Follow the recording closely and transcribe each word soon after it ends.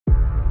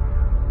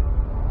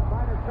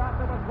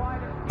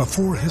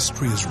Before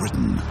history is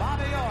written,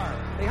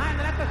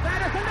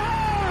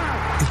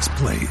 it's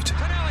played.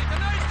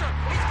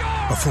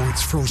 Before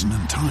it's frozen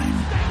in time,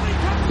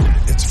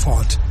 it's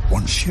fought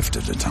one shift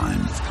at a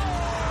time.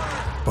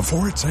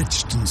 Before it's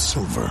etched in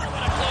silver,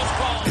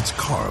 it's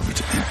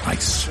carved in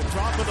ice.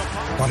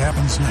 What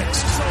happens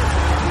next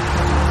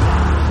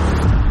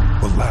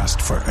will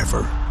last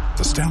forever.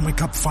 The Stanley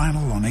Cup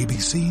Final on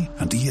ABC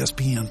and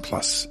ESPN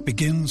Plus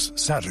begins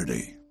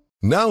Saturday.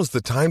 Now's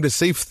the time to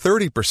save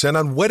 30%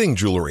 on wedding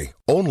jewelry,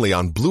 only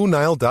on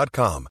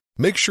BlueNile.com.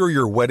 Make sure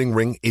your wedding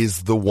ring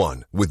is the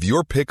one with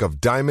your pick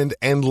of diamond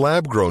and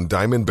lab-grown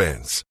diamond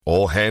bands,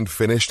 all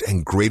hand-finished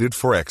and graded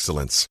for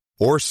excellence.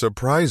 Or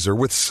surprise her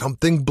with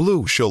something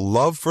blue she'll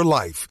love for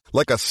life,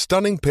 like a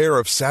stunning pair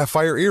of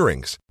sapphire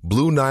earrings.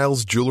 Blue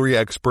Nile's jewelry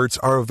experts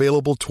are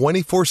available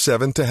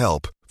 24/7 to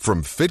help,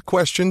 from fit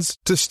questions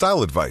to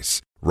style advice.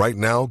 Right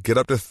now, get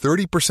up to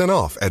 30%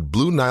 off at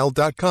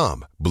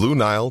BlueNile.com.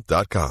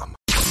 BlueNile.com.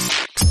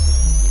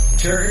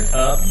 Turn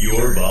up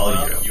your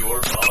volume.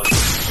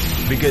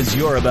 Because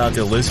you're about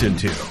to listen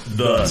to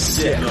The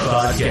Sick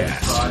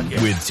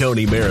Podcast with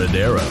Tony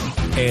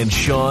Marinaro and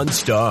Sean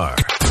Starr.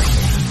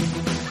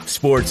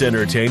 Sports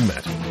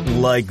entertainment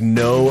like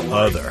no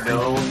other.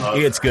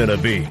 It's gonna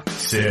be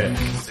sick.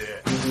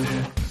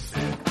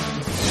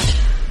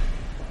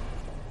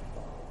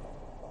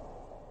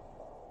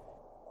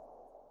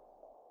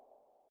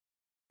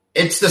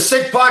 It's the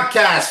Sick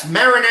Podcast.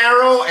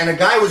 Marinaro and a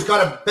guy who's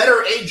got a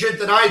better agent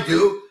than I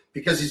do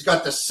because he's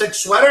got the sick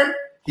sweater,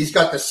 he's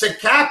got the sick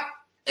cap,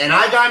 and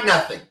I got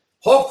nothing.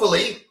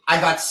 Hopefully, I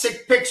got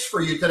sick picks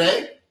for you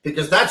today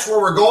because that's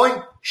where we're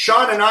going.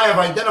 Sean and I have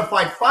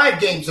identified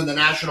 5 games in the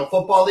National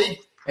Football League,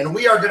 and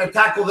we are going to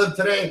tackle them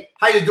today.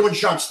 How you doing,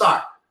 Sean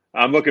Starr?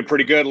 I'm looking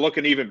pretty good,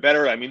 looking even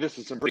better. I mean, this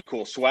is some pretty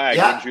cool swag.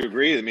 Yeah. Wouldn't you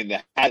agree? I mean,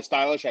 the hat is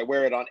stylish. I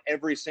wear it on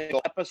every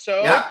single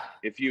episode. Yeah.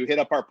 If you hit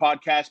up our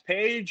podcast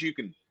page, you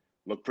can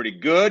look pretty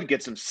good,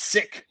 get some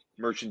sick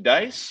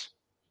merchandise.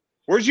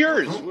 Where's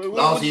yours?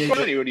 What's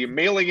funny? Are you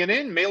mailing it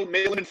in?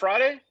 Mailing in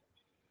Friday?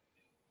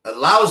 A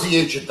lousy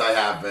agent I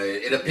have.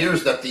 It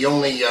appears that the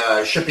only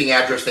shipping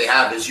address they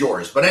have is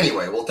yours. But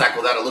anyway, we'll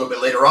tackle that a little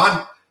bit later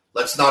on.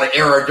 Let's not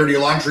air our dirty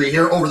laundry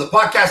here over the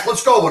podcast.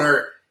 Let's go with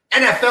our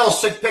NFL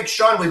sick picks,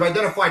 Sean. We've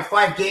identified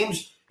 5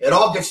 games. It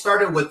all gets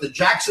started with the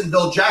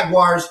Jacksonville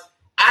Jaguars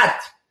at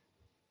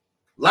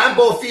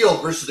Lambeau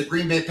Field versus the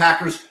Green Bay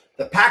Packers.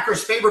 The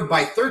Packers favored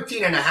by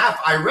 13.5.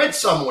 I read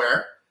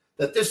somewhere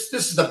that this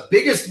is the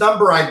biggest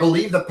number I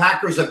believe the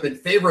Packers have been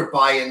favored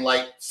by in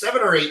like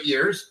 7 or 8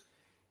 years.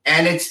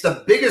 And it's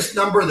the biggest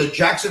number the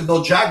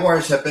Jacksonville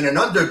Jaguars have been an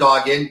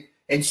underdog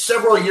in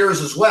several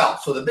years as well.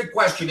 So the big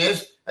question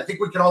is, I think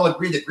we can all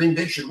agree that Green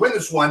Bay should win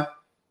this one.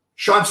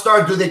 Sean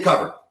Starr, do they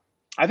cover?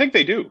 I think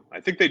they do.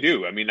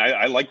 I mean,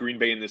 I like Green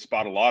Bay in this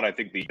spot a lot. I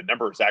think the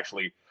number is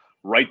actually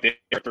right there,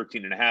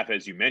 13.5,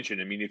 as you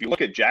mentioned. I mean, if you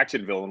look at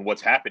Jacksonville and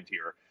what's happened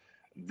here,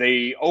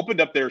 they opened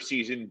up their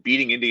season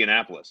beating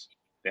Indianapolis.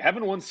 They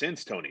haven't won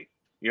since, Tony.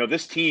 You know,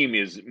 this team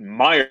is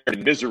mired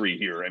in misery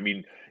here. I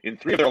mean, in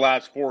 3 of their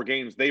last 4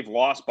 games, they've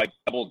lost by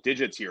double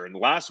digits here. And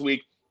last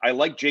week, I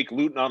liked Jake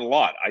Luton on a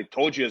lot. I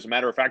told you, as a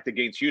matter of fact,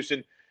 against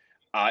Houston,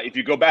 if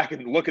you go back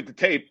and look at the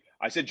tape,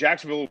 I said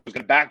Jacksonville was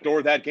going to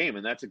backdoor that game,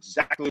 and that's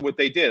exactly what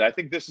they did. I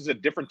think this is a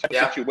different type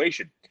of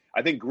situation.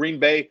 I think Green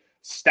Bay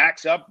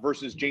stacks up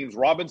versus James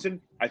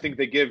Robinson. I think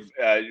they give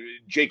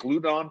Jake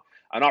Luton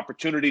an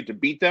opportunity to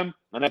beat them,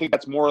 and I think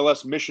that's more or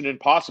less mission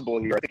impossible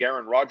here. I think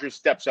Aaron Rodgers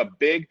steps up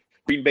big.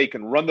 Green Bay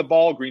can run the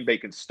ball. Green Bay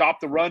can stop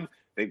the run.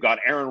 They've got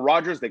Aaron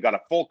Rodgers. They've got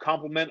a full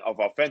complement of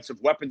offensive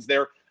weapons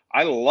there.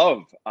 I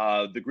love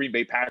the Green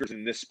Bay Packers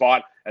in this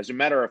spot. As a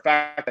matter of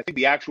fact, I think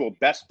the actual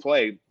best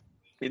play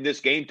in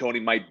this game, Tony,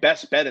 my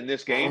best bet in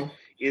this game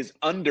is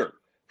under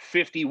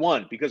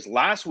 51. Because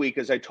last week,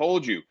 as I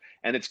told you,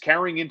 and it's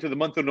carrying into the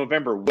month of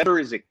November, weather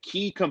is a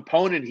key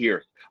component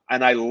here.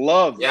 And I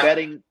love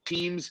betting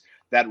teams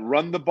that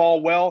run the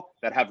ball well,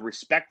 that have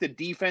respected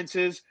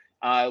defenses.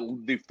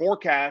 The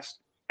forecast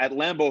at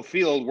Lambeau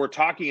Field, we're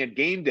talking at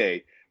game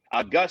day,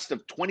 a gust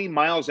of 20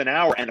 miles an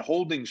hour and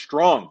holding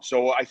strong.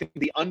 So I think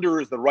the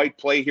under is the right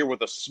play here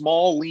with a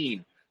small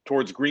lean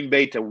towards Green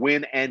Bay to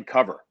win and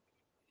cover.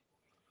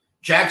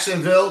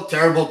 Jacksonville,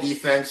 terrible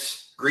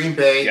defense. Green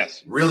Bay,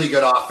 really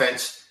good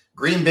offense.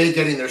 Green Bay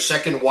getting their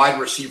second wide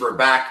receiver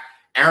back.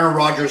 Aaron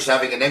Rodgers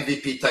having an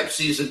MVP-type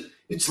season.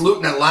 It's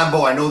Luton at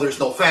Lambeau. I know there's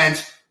no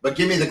fans, but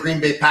give me the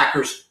Green Bay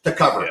Packers to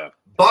cover. Yeah.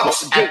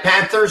 Bucks at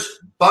Panthers.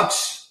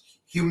 Bucks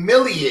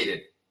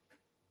humiliated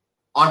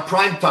on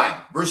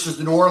primetime versus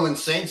the New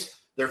Orleans Saints.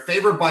 They're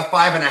favored by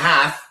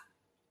 5.5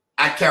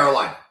 at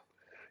Carolina.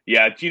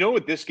 Yeah, do you know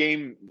what this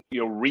game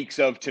reeks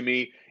of to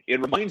me? It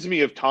reminds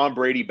me of Tom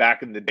Brady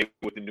back in the day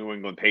with the New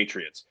England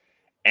Patriots.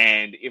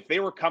 And if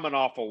they were coming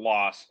off a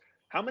loss,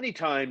 how many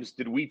times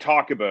did we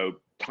talk about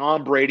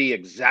Tom Brady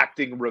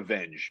exacting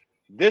revenge?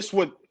 This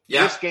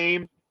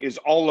game is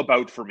all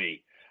about for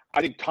me.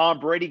 I think Tom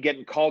Brady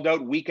getting called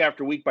out week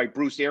after week by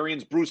Bruce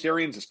Arians. Bruce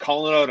Arians is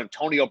calling out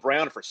Antonio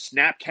Brown for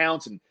snap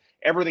counts and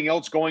everything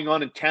else going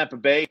on in Tampa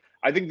Bay,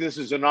 I think this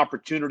is an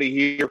opportunity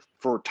here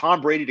for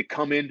Tom Brady to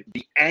come in,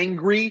 be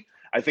angry.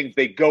 I think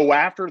they go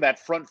after that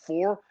front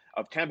four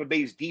of Tampa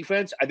Bay's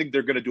defense. I think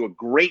they're going to do a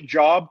great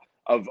job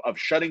of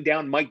shutting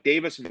down Mike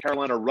Davis and the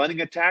Carolina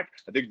running attack.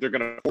 I think they're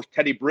going to force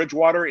Teddy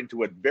Bridgewater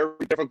into a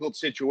very difficult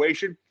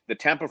situation. The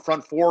Tampa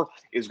front four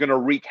is going to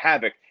wreak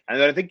havoc.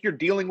 And I think you're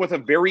dealing with a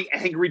very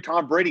angry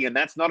Tom Brady, and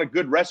that's not a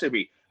good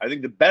recipe. I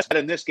think the best bet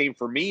in this game,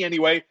 for me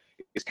anyway,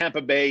 is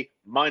Tampa Bay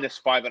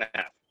 -5.5.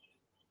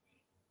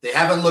 They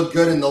haven't looked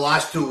good in the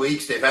last 2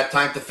 weeks. They've had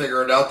time to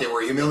figure it out. They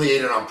were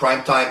humiliated on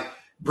primetime.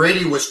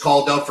 Brady was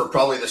called out for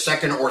probably the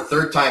second or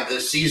third time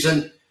this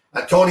season.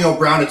 Antonio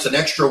Brown, it's an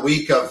extra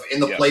week of in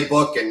the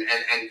playbook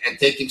and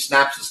taking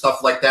snaps and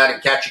stuff like that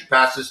and catching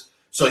passes.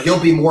 So he'll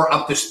be more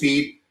up to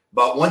speed.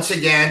 But once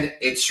again,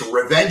 it's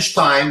revenge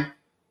time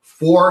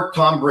for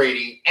Tom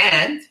Brady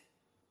and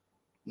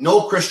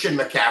no Christian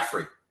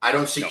McCaffrey. I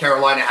don't see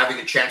Carolina having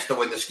a chance to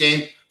win this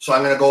game, so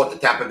I'm going to go with the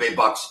Tampa Bay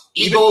Bucks.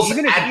 Eagles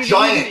at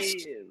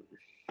Giants.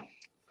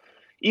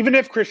 Even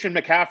if Christian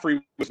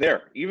McCaffrey was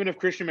there,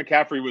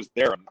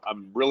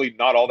 I'm really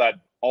not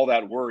all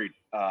that worried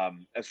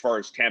as far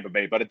as Tampa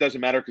Bay. But it doesn't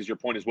matter because your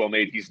point is well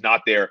made. He's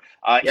not there.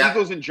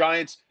 Eagles and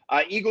Giants.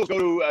 Eagles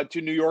go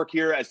to New York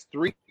here as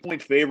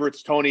 3-point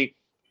favorites, Tony.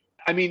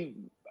 I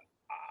mean,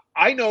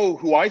 I know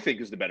who I think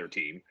is the better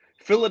team.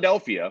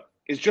 Philadelphia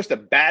is just a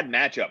bad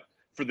matchup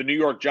for the New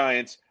York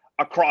Giants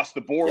across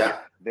the board. Yeah.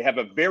 They have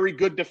a very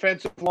good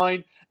defensive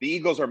line. The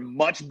Eagles are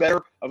much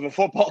better of a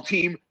football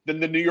team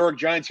than the New York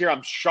Giants here.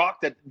 I'm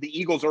shocked that the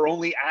Eagles are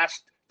only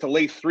asked to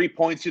lay 3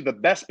 points here. The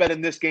best bet in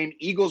this game,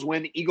 Eagles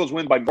win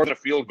by more than a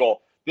field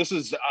goal. This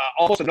is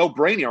almost a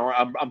no-brainer.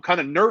 I'm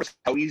kind of nervous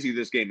how easy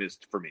this game is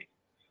for me.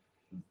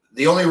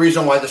 The only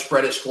reason why the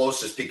spread is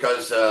close is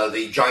because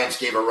the Giants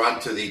gave a run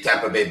to the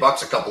Tampa Bay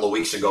Bucks a couple of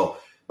weeks ago.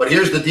 But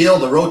here's the deal.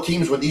 The road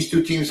teams, when these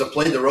two teams have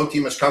played, the road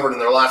team has covered in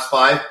their last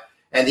 5.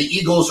 And the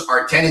Eagles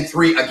are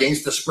 10-3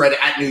 against the spread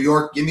at New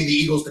York. Give me the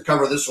Eagles to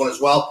cover this one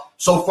as well.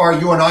 So far,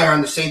 you and I are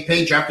on the same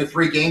page after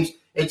 3 games.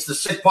 It's the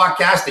Sick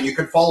Podcast, and you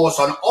can follow us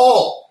on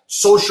all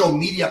social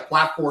media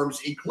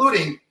platforms,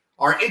 including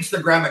our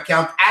Instagram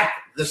account at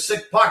the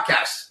Sick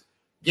Podcast.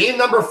 Game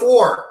number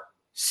 4,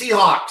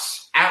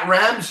 Seahawks at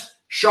Rams.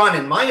 Sean,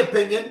 in my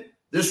opinion,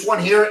 this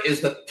one here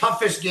is the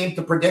toughest game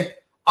to predict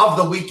of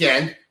the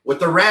weekend, with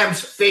the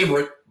Rams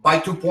favorite by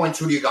 2 points.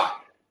 Who do you got?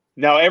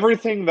 Now,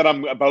 everything that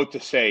I'm about to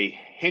say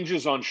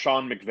hinges on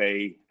Sean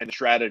McVay and the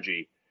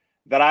strategy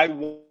that I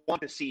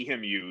want to see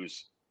him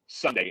use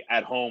Sunday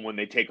at home when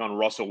they take on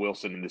Russell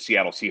Wilson and the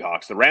Seattle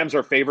Seahawks. The Rams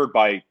are favored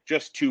by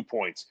just 2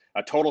 points.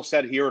 A total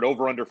set here at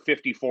over under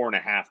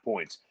 54.5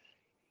 points.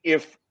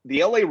 If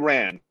the LA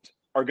Rams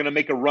are going to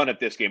make a run at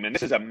this game, and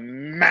this is a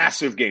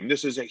massive game.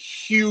 This is a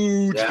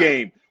huge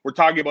game. We're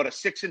talking about a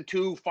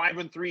 6-2,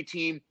 5-3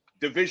 team,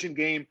 division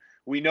game.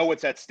 We know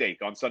what's at stake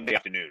on Sunday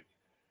afternoon.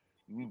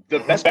 The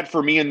best bet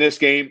for me in this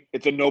game,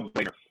 it's a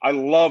no-brainer. I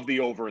love the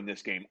over in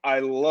this game. I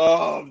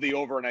love the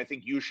over, and I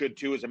think you should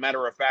too. As a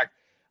matter of fact,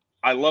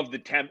 I love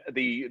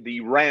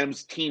the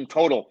Rams team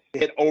total to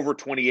hit over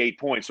 28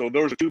 points. So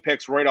those are 2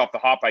 picks right off the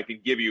hop I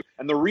can give you.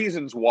 And the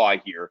reasons why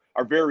here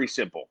are very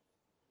simple.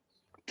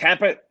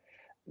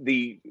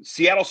 The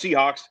Seattle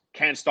Seahawks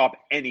can't stop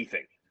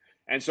anything.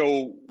 And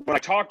so when I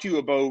talk to you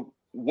about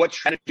what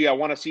strategy I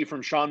want to see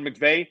from Sean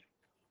McVay,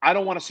 I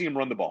don't want to see him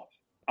run the ball.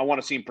 I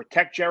want to see him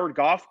protect Jared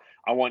Goff.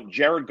 I want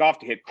Jared Goff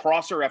to hit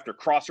crosser after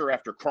crosser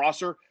after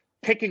crosser,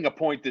 picking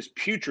apart this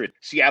putrid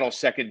Seattle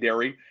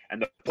secondary,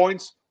 and the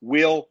points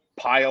will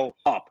pile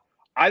up.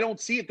 I don't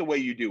see it the way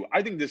you do.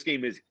 I think this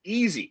game is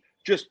easy.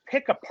 Just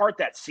pick apart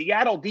that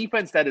Seattle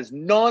defense that is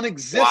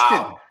non-existent.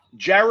 Wow.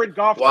 Jared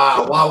Goff.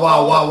 Wow.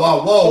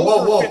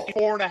 Whoa.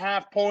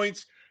 54.5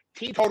 points.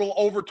 Team total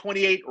over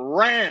 28.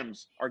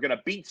 Rams are going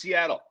to beat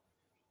Seattle.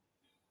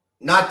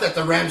 Not that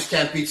the Rams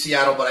can't beat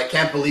Seattle, but I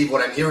can't believe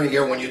what I'm hearing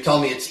here when you tell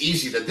me it's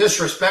easy. The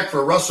disrespect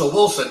for Russell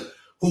Wilson,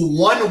 who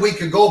 1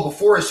 week ago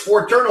before his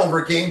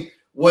 4-turnover game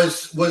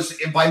was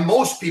by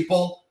most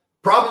people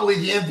probably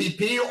the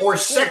MVP or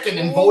second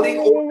in voting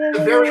or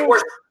the very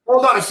worst.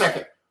 Hold on a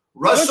second.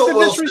 Russell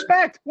Wilson.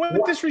 Disrespect?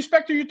 What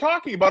disrespect are you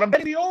talking about? I'm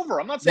betting the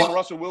over. I'm not saying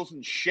Russell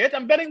Wilson's shit.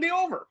 I'm betting the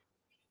over.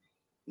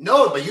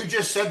 No, but you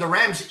just said the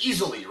Rams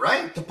easily,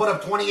 right? To put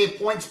up 28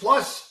 points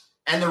plus.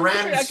 And the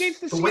Rams to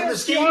win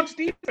this game? Seahawks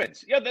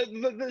defense. Yeah, the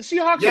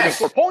Seahawks are going to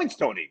score points,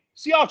 Tony.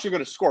 Seahawks are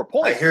going to score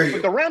points. I hear you.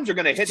 But the Rams are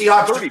going to hit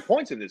 30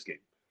 points in this game.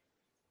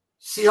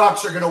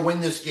 Seahawks are going to win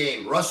this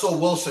game. Russell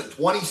Wilson,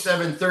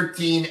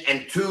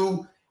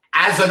 27-13-2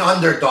 as an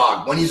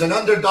underdog. When he's an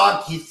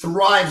underdog, he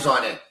thrives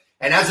on it.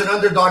 And as an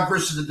underdog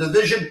versus the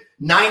division,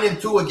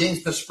 9-2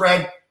 against the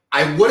spread.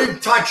 I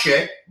wouldn't touch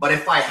it, but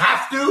if I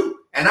have to,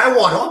 and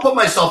I'll put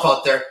myself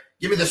out there,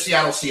 give me the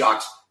Seattle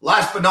Seahawks.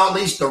 Last but not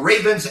least, the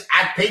Ravens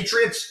at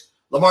Patriots.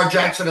 Lamar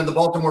Jackson and the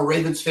Baltimore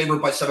Ravens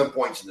favored by 7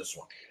 points in this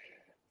one.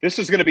 This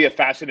is going to be a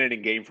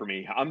fascinating game for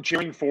me. I'm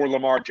cheering for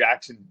Lamar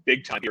Jackson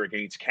big time here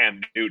against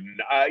Cam Newton.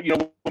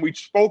 When we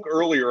spoke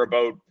earlier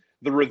about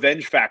the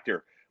revenge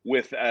factor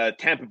with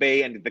Tampa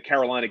Bay and the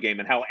Carolina game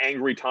and how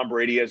angry Tom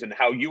Brady is and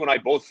how you and I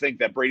both think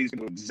that Brady's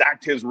going to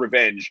exact his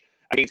revenge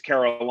against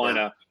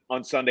Carolina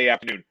on Sunday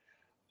afternoon.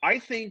 I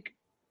think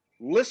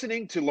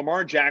listening to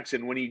Lamar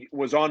Jackson when he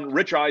was on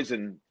Rich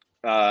Eisen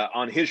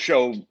on his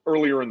show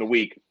earlier in the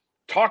week,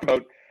 talk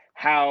about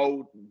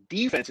how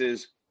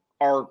defenses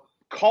are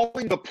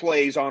calling the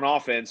plays on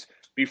offense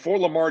before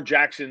Lamar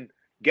Jackson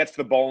gets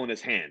the ball in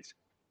his hands.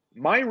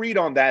 My read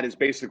on that is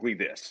basically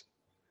this.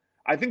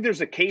 I think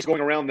there's a case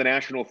going around the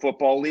National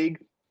Football League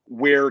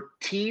where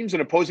teams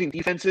and opposing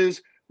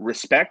defenses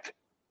respect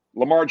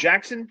Lamar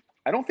Jackson.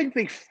 I don't think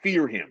they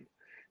fear him.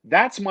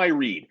 That's my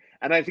read.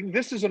 And I think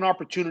this is an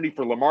opportunity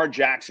for Lamar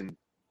Jackson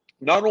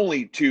not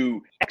only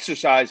to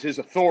exercise his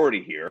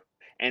authority here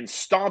and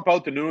stomp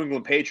out the New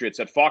England Patriots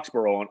at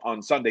Foxborough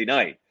on Sunday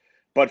night,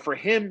 but for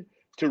him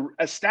to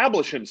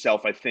establish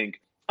himself, I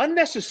think,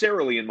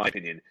 unnecessarily, in my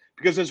opinion,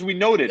 because as we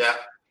noted,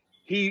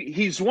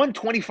 he's won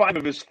 25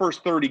 of his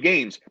first 30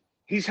 games.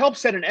 He's helped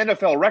set an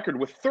NFL record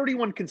with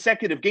 31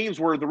 consecutive games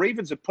where the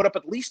Ravens have put up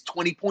at least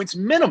 20 points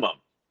minimum,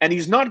 and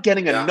he's not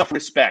getting enough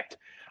respect.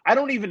 I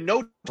don't even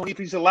know, Tony, if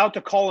he's allowed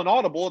to call an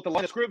audible at the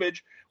line of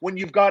scrimmage when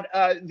you've got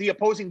the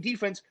opposing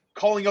defense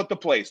calling out the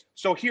plays.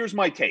 So here's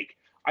my take.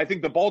 I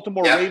think the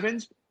Baltimore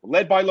Ravens,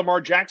 led by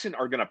Lamar Jackson,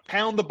 are going to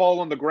pound the ball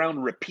on the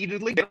ground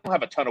repeatedly. They don't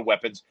have a ton of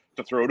weapons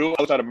to throw to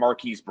outside of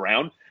Marquise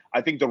Brown.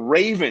 I think the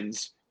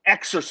Ravens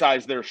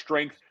exercise their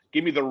strength.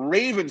 Give me the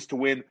Ravens to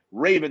win.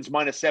 Ravens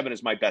 -7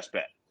 is my best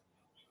bet.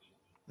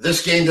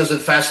 This game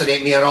doesn't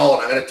fascinate me at all,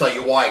 and I'm going to tell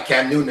you why.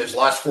 Cam Newton, his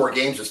last 4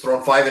 games, has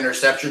thrown 5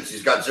 interceptions.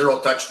 He's got 0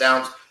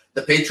 touchdowns.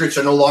 The Patriots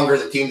are no longer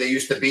the team they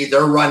used to be.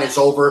 Their run is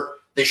over.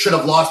 They should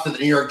have lost to the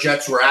New York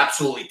Jets, who are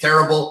absolutely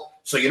terrible.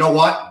 So you know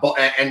what?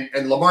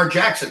 And Lamar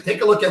Jackson,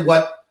 take a look at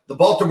what the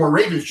Baltimore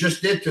Ravens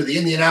just did to the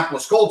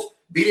Indianapolis Colts,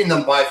 beating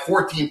them by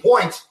 14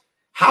 points.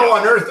 How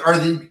on earth are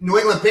the New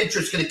England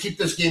Patriots going to keep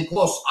this game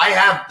close? I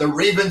have the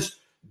Ravens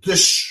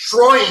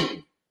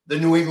destroying the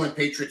New England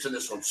Patriots in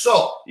this one.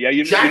 So,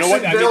 you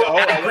Jacksonville know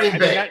what? at Green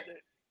Bay.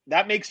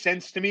 That makes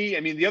sense to me. I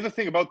mean, the other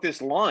thing about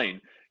this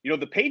line,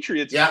 the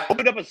Patriots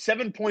opened up as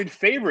 7-point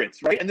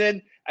favorites, right? And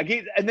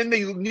then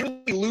they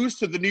nearly lose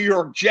to the New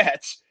York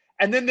Jets.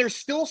 And then they're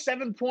still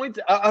 7-point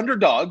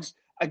underdogs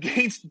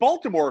against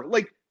Baltimore.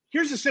 Like,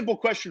 here's a simple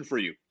question for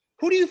you.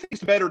 Who do you think is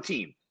the better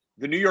team?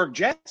 The New York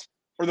Jets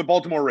or the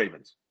Baltimore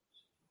Ravens?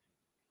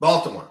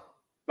 Baltimore.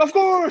 Of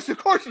course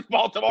it's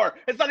Baltimore.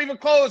 It's not even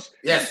close.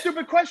 Yes. It's a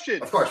stupid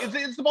question. Of course.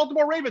 It's the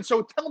Baltimore Ravens.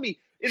 So tell me.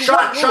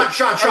 Sean,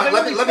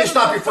 let me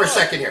stop you for a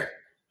second here.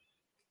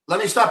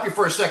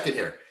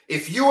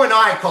 If you and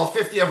I call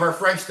 50 of our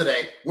friends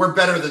today, we're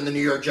better than the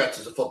New York Jets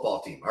as a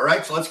football team. All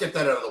right? So let's get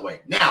that out of the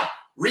way. Now,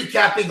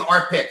 recapping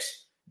our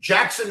picks.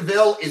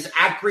 Jacksonville is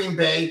at Green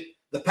Bay.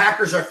 The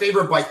Packers are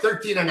favored by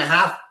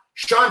 13.5.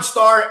 Sean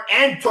Starr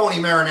and Tony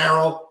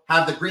Marinaro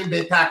have the Green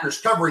Bay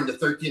Packers covering the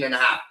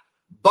 13.5.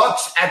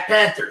 Bucks at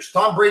Panthers.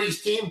 Tom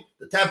Brady's team,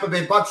 the Tampa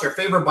Bay Bucks, are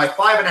favored by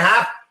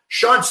 5.5.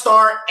 Sean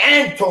Starr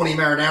and Tony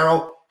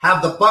Marinaro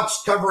have the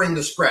Bucks covering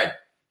the spread.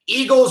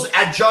 Eagles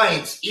at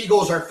Giants.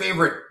 Eagles are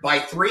favored by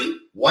 3.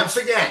 Once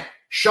again,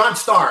 Sean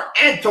Starr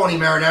and Tony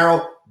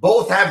Marinaro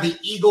both have the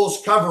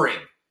Eagles covering.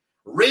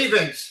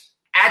 Ravens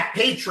at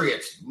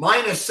Patriots,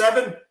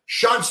 -7.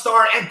 Sean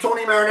Starr and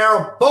Tony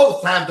Marinaro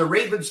both have the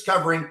Ravens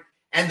covering.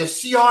 And the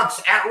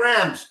Seahawks at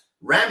Rams.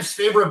 Rams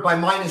favored by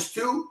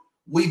 -2.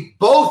 We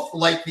both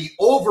like the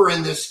over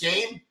in this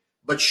game.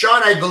 But,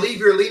 Sean, I believe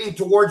you're leaning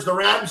towards the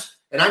Rams,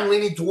 and I'm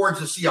leaning towards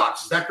the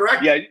Seahawks. Is that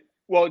correct? Yeah.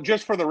 Well,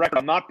 just for the record,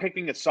 I'm not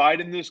picking a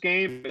side in this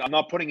game. I'm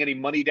not putting any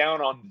money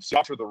down on the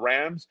Seahawks or the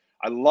Rams.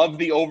 I love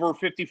the over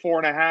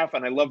 54.5,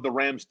 and I love the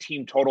Rams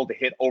team total to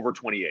hit over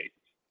 28.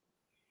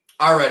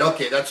 All right,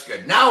 okay, that's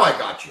good. Now I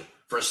got you.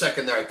 For a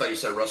second there, I thought you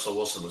said Russell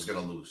Wilson was going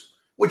to lose,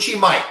 which he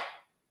might,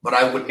 but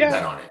I wouldn't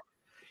bet on it.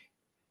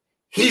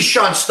 He's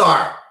Sean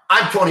Starr.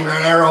 I'm Tony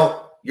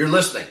Marinaro. You're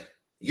listening.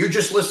 You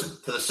just listened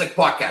to the Sick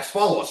Podcast.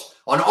 Follow us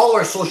on all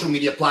our social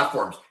media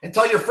platforms and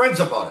tell your friends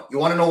about it. You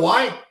want to know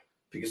why?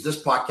 Because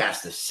this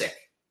podcast is sick.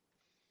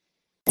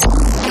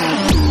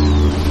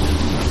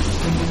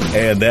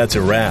 And that's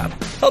a wrap.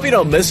 Hope you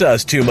don't miss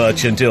us too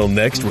much until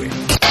next week.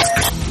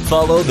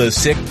 Follow the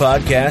Sick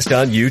Podcast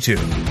on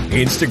YouTube,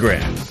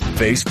 Instagram,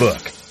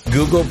 Facebook,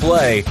 Google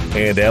Play,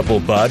 and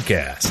Apple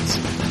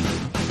Podcasts.